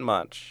It's a me. bit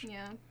much.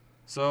 Yeah.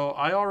 So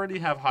I already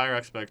have higher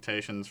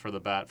expectations for the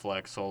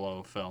Batfleck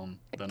solo film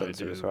than I Than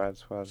do Suicide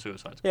Squad.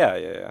 Suicide Squad.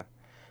 Yeah.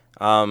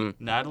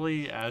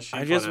 Natalie, as she I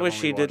put just it wish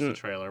when she we watched didn't- the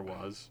trailer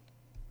was.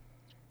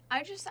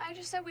 I just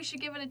said we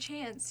should give it a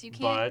chance. You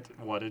can't. But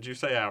what did you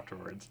say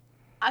afterwards?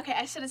 Okay,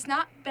 I said it's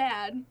not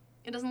bad.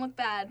 It doesn't look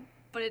bad,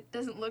 but it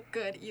doesn't look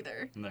good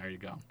either. And there you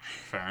go.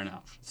 Fair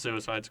enough.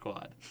 Suicide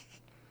Squad.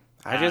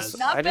 I just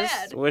Not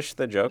just bad. wish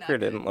the Joker Not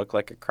didn't good. look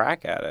like a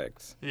crack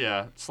addict.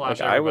 Yeah. Slash.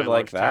 Like, I would everybody like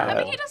looks that. I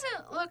terrible. mean, he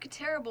doesn't look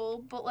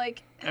terrible, but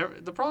like,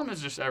 The problem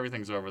is just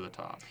everything's over the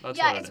top. That's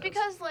yeah, what it's it is.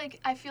 because like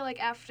I feel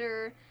like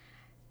after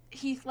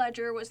Heath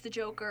Ledger was the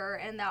Joker,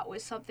 and that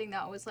was something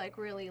that was like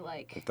really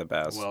like The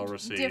best. well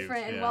received.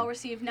 different and yeah. well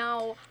received.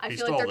 Now I He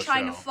feel like stole they're the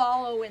trying to show.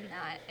 follow in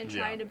that and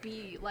Yeah. trying to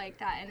be like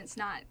that, and it's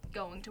not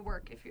going to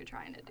work if you're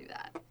trying to do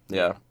that.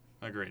 Yeah.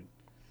 Agreed.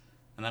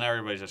 And then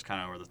everybody's just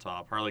kind of over the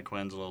top. Harley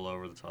Quinn's a little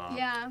over the top.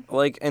 Yeah.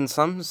 Like in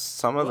some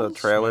of Will the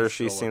trailers, Smith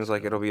she still seems looks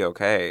like good. it'll be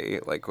okay,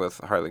 like with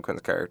Harley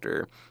Quinn's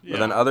character. Yeah. But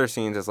then other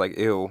scenes, it's like,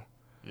 ew.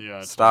 Yeah.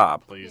 it's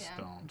Stop. like, please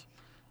Yeah.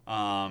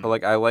 don't. But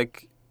like I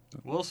like,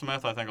 Will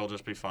Smith, I think, will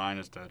just be fine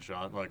as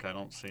Deadshot. Like, I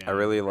don't see. I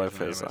really any love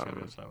reason his, anybody's gonna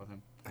be upset with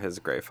him. his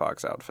Gray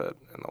Fox outfit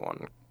in the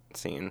one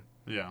scene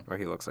Yeah. where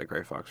he looks like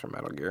Gray Fox from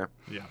Metal Gear.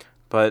 Yeah.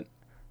 But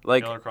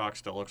like Killer Croc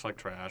still looks like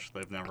trash.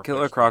 They've never.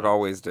 Killer fixed Croc that.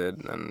 always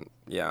did, and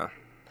yeah.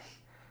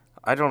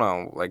 I don't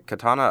know, like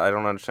Katana. I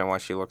don't understand why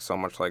she looks so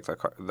much like the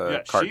Yeah,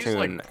 she's, cartoon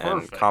like, and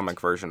perfect. comic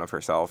version of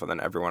herself, and then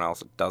everyone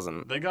else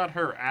doesn't. They got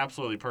her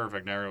absolutely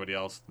perfect, and everybody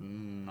else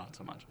not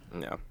so much.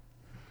 Yeah.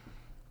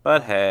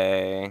 But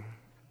hey,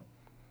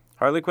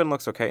 Harley Quinn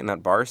looks okay in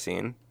that bar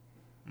scene.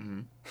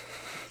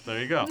 There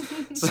you go.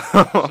 So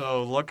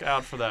So look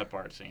out for that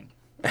part scene.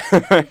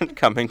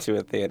 coming to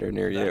a theater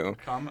near you.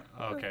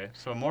 Okay,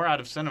 so more out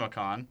of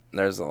CinemaCon.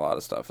 There's a lot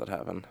of stuff that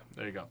happened.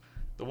 There you go.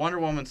 The Wonder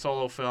Woman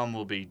solo film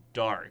will be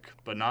dark,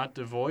 but not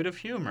devoid of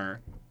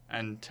humor,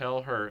 and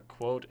tell her,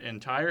 quote,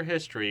 entire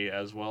history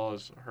as well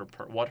as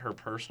what her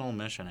personal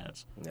mission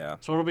is. Yeah.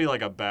 So it'll be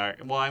like a back.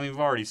 Well, I mean, we've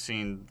already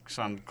seen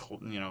some,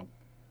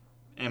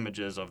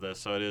 images of this,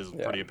 so it is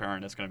Yeah. pretty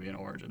apparent it's going to be an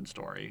origin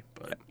story.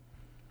 But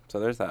So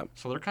there's that.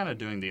 so they're kind of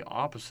doing the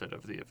opposite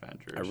of the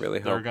Avengers. I really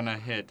they're hope- going to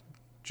hit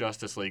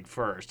Justice League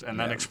first, and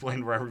then Yeah.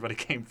 explain where everybody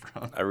came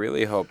from. I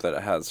really hope that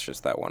it has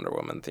just that Wonder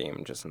Woman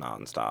theme just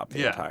nonstop the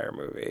Yeah. entire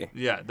movie.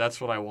 Yeah, that's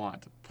what I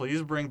want.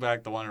 Please bring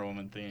back the Wonder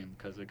Woman theme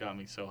because it got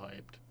me so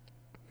hyped.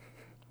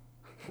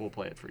 We'll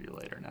play it for you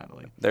later,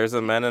 Natalie. There's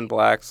a Men in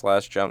Black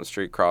 / Jump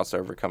Street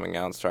crossover coming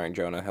out starring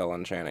Jonah Hill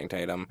and Channing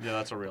Tatum. Yeah,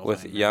 that's a real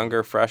With thing.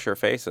 younger, fresher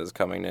faces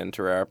coming in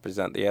to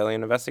represent the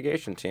alien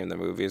investigation team. The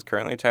movie is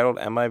currently titled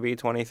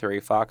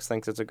MIB-23. Fox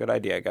thinks it's a good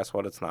idea. Guess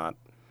what? It's not.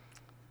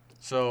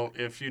 So,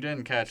 if you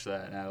didn't catch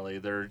that, Natalie,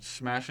 they're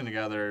smashing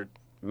together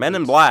Men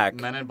in Black.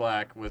 Men in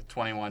Black with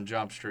 21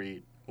 Jump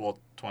Street. Well,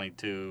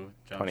 22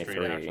 Jump Street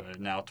 23. after that.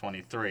 Now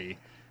 23.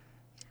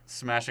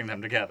 Smashing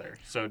them together.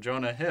 So,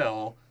 Jonah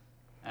Hill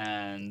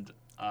and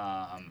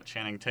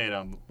Channing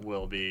Tatum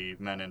will be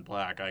Men in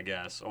Black, I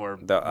guess, or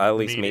They'll at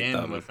least meet in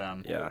them. with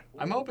them. Yeah.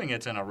 I'm hoping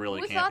it's in a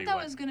really Who campy thought that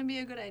way. was going to be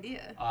a good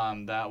idea?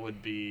 That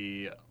would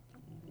be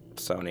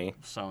Sony.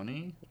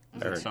 Sony.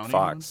 Is Or it Sony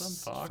Fox.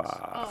 owns them? Fox.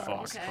 Oh,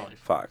 Fox. okay. Probably.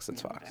 Fox.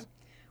 It's Fox. Okay.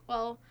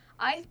 Well,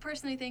 I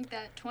personally think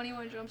that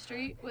 21 Jump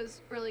Street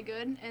was really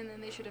good, and then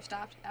they should have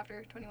stopped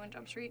after 21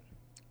 Jump Street.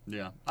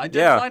 Yeah, I did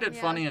Yeah. find it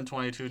Yeah. funny in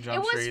 22 Jump it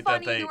was Street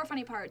funny. that they. There were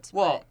funny parts.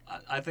 Well,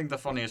 I think the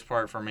funniest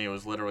part for me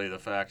was literally the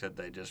fact that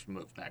they just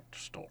moved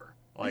next door.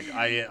 Like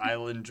I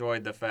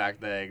enjoyed the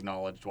fact they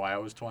acknowledged why I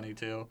was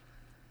 22.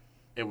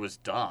 It was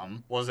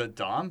dumb. Was it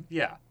dumb?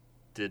 Yeah.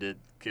 Did it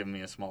give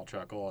me a small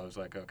chuckle? I was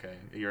like, okay,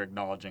 you're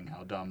acknowledging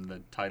how dumb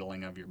the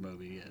titling of your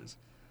movie is.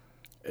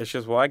 It's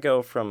just, why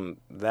go from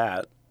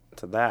that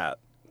to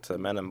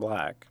Men in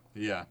Black?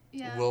 Yeah.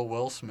 Yeah. Will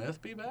Will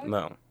Smith be back?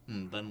 No.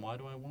 Then why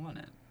do I want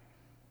it?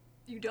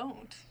 You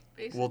don't.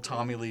 Basically. Will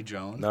Tommy Lee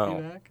Jones No.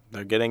 be back?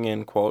 They're getting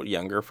in, quote,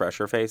 younger,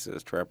 fresher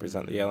faces to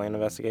represent the alien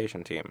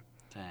investigation team.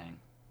 Dang.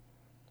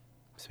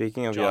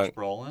 Speaking of Josh young...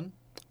 Brolin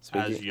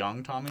Speaking, as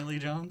young Tommy Lee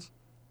Jones?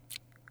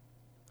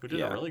 Who did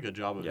Yeah. a really good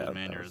job of Yeah, his that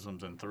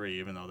mannerisms in 3,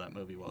 even though that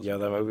movie wasn't. yeah,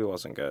 that good. movie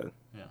wasn't good.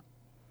 Yeah.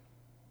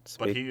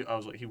 Speak-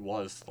 But he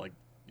was like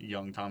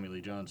young Tommy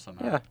Lee Jones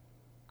somehow. Yeah.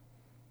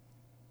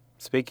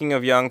 Speaking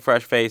of young,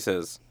 fresh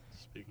faces,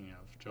 Speaking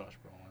of Josh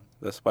Brolin.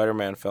 the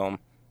Spider-Man film,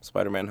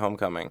 Spider-Man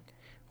Homecoming,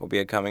 will be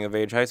a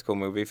coming-of-age high school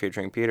movie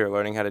featuring Peter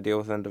learning how to deal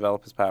with and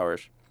develop his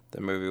powers. The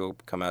movie will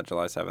come out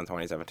July 7,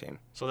 2017.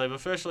 So they've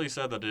officially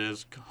said that it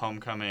is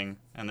Homecoming,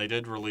 and they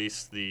did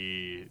release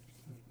the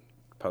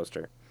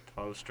Poster.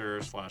 poster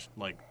 /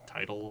 like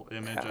title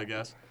image, Yeah. I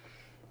guess.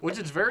 Which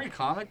is very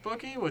comic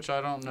booky, which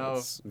I don't know.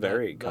 It's if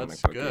very that's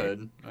comic booky.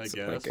 good, I It's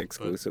guess. like but-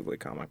 exclusively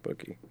comic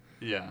booky.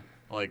 Yeah,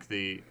 like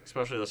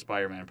especially the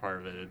Spider-Man part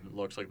of it, it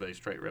looks like they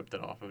straight ripped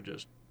it off of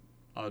just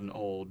an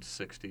old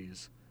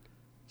 60s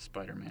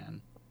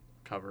Spider-Man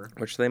cover,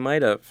 Which they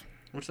might have.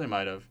 which they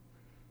might have.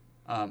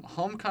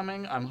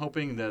 Homecoming, I'm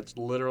hoping that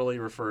literally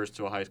refers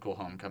to a high school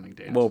homecoming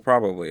dance. Well,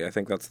 probably. I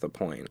think that's the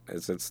point.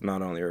 Is it's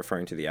not only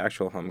referring to the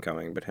actual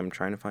homecoming, but him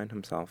trying to find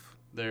himself.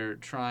 They're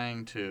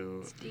trying to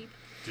It's deep.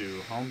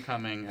 do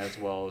Homecoming as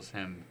well as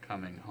him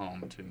coming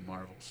home to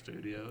Marvel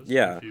Studios,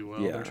 Yeah, if you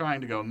will. yeah. They're trying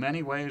to go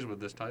many ways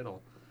with this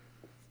title.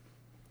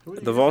 Who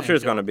do The you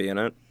Vulture's think gonna be in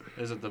it.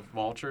 Is it the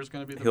Vulture's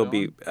going to be the He'll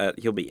villain?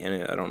 he'll be in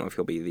it. I don't know if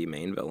he'll be the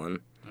main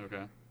villain.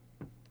 Okay.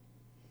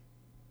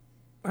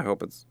 I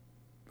hope it's.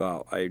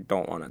 Well, I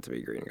don't want it to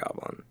be Green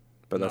Goblin,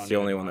 but No, that's the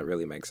only neither one do I. that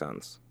really makes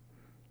sense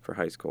for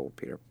high school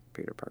Peter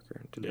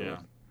Parker to do Yeah.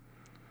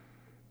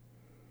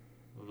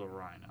 with. The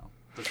Rhino.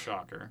 The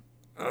Shocker.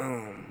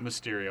 Oh,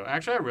 Mysterio.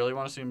 Actually, I really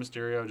want to see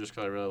Mysterio just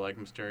because I really like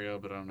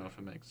Mysterio, but I don't know if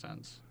it makes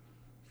sense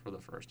for the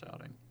first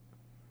outing.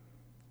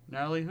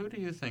 Natalie, who do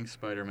you think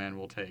Spider-Man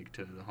will take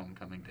to the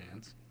homecoming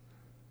dance?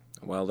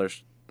 well,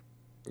 there's.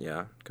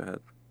 Yeah, go ahead.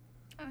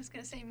 I was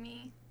going to say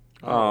me.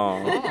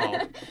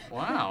 Oh.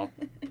 Wow.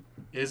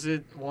 Is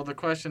it, well, the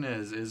question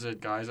is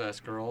it Guys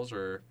Ask Girls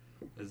or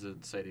is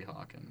it Sadie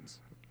Hawkins?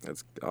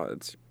 It's. I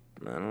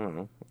don't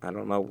know. I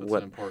don't know That's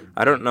what. an important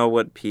I don't know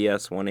what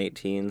PS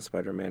 118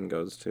 Spider-Man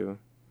goes to.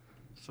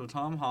 So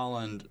Tom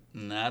Holland,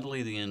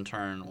 Natalie the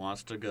intern,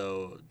 wants to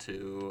go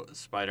to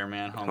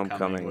Spider-Man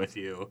Homecoming with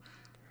you.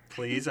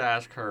 Please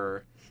ask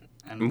her.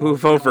 And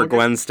Move we'll over, get-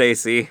 Gwen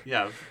Stacy.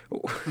 Yeah.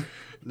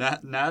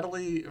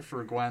 Natalie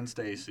for Gwen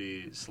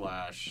Stacy /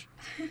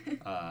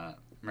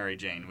 Mary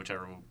Jane,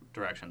 whichever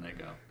direction they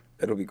go.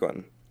 It'll be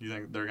Gwen, You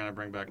think they're going to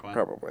bring back Gwen?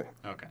 probably.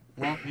 Okay.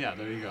 Well, yeah,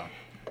 there you go.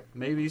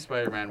 Maybe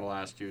Spider-Man will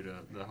ask you to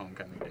the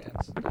homecoming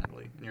dance,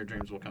 Natalie, and your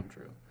dreams will come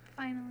true.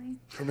 Finally.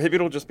 Or maybe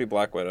it'll just be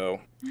Black Widow.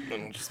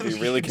 It'll just be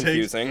really Takes-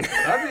 confusing.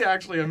 That'd be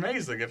actually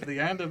amazing if the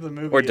end of the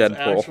movie Or is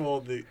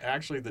Deadpool.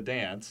 actually the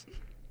dance,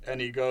 and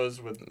he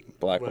goes with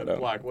Black with Widow.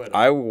 Black Widow.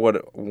 I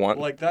would want.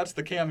 Like that's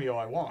the cameo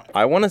I want.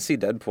 I want to see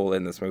Deadpool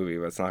in this movie,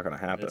 but it's not going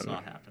to happen. It's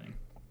not happening.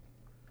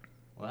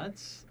 Well,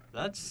 that's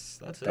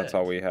it. That's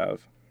all we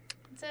have.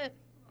 That's it.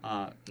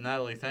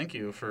 Natalie, thank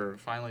you for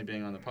finally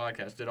being on the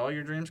podcast. Did all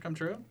your dreams come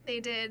true? They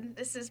did.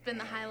 This has been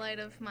the highlight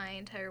of my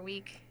entire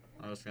week.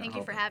 I was gonna Thank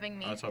you for having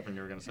me. I was hoping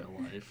you were going to say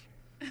life.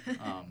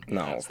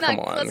 No, that's- come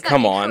not- on, let's not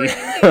come be on. crazy.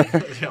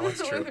 Yeah,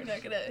 that's true. We're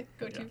not gonna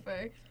go Yeah. too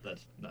far.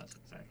 That's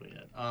exactly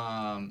it.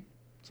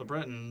 So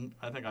Britton,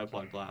 I think I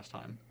plugged last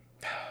time.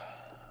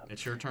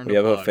 It's your turn We to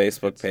have a plug.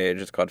 Facebook page.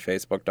 It's called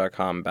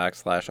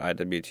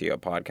facebook.com/IWTO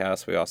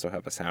podcast. We also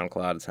have a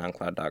SoundCloud,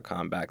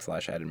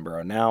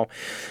 soundcloud.com/Edinburgh Now.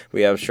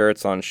 We have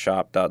shirts on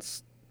shop.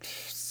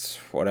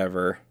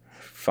 Whatever.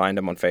 find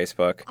them on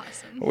Facebook.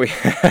 Awesome.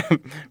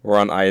 We're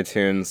on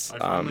iTunes. I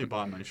finally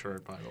bought my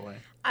shirt, by the way.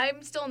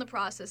 I'm still in the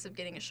process of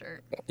getting a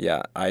shirt.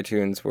 Yeah,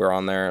 iTunes. We're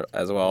on there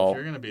as If well.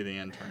 you're gonna be the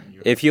intern,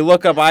 If you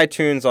look up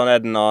iTunes on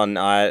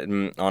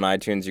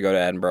iTunes, you go to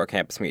Edinboro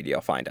Campus Media.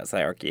 You'll find us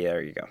there.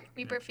 There you go.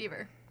 Reaper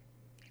Fever.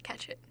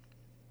 Catch it.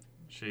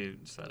 she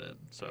said it,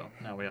 so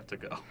now we have to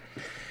go.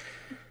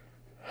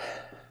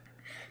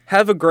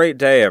 Have a great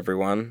day,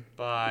 everyone.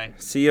 Bye.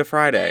 See you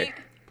Friday. Night.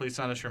 Please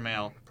send us your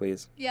mail.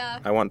 Please. Yeah.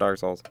 I want Dark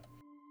Souls.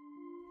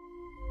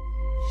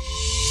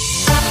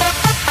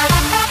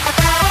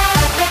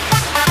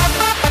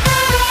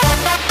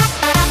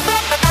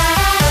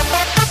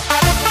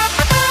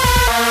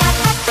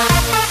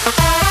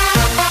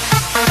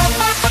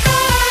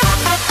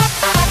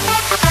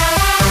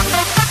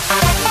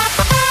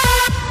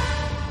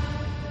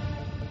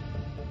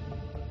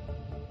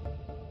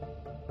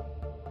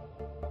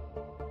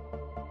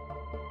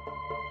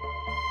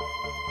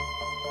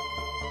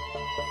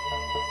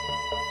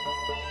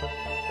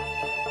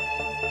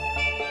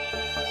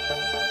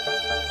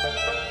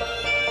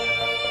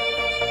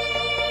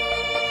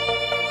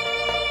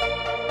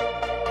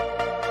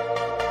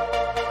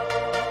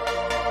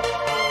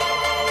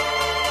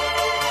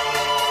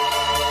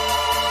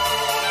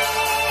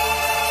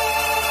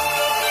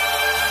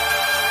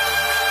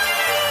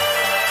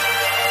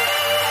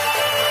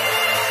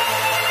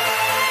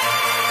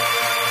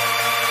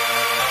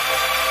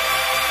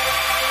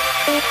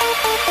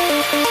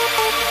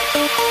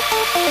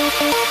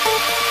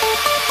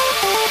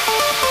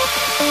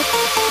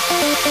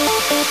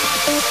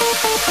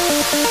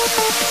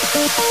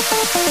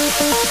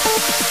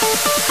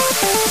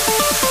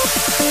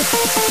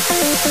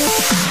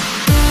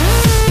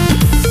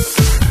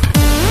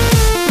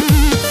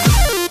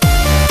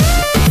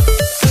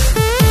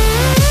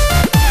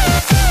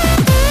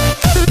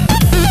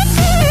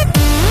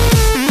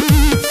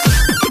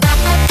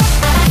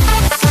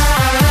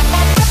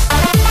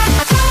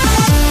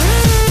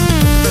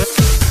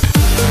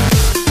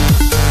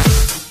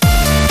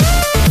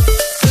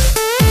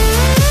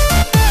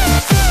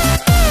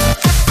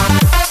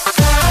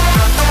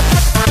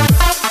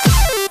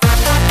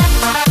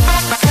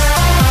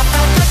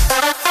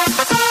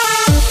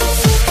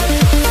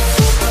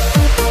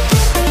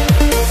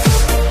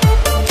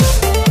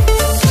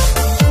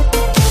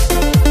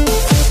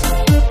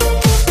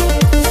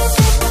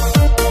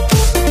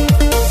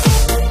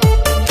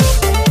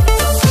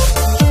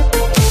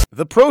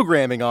 The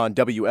programming on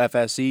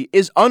WFSE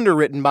is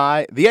underwritten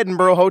by the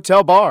Edinboro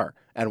Hotel Bar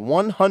at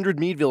 100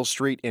 Meadville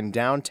Street in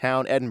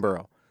downtown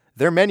Edinboro.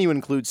 Their menu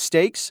includes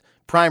steaks,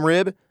 prime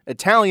rib,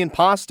 Italian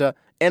pasta,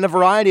 and a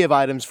variety of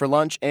items for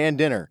lunch and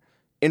dinner.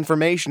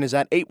 Information is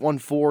at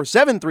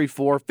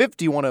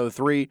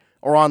 814-734-5103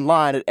 or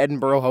online at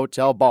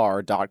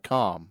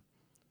edinborohotelbar.com.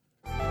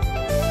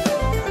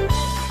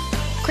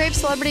 Crave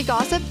celebrity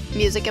gossip,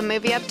 music and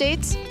movie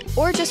updates,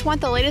 or just want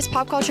the latest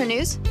pop culture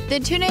news?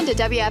 Then tune in to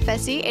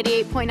WFSE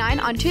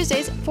 88.9 on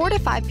Tuesdays 4 to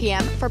 5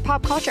 p.m. for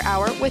Pop Culture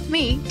Hour with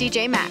me,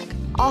 DJ Mac.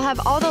 I'll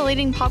have all the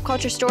leading pop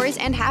culture stories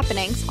and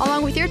happenings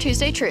along with your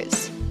Tuesday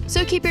truths.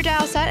 So keep your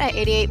dial set at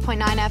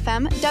 88.9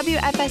 FM,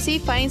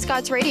 WFSE Fighting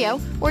Scots Radio,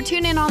 or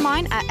tune in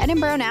online at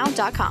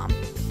edinboronow.com.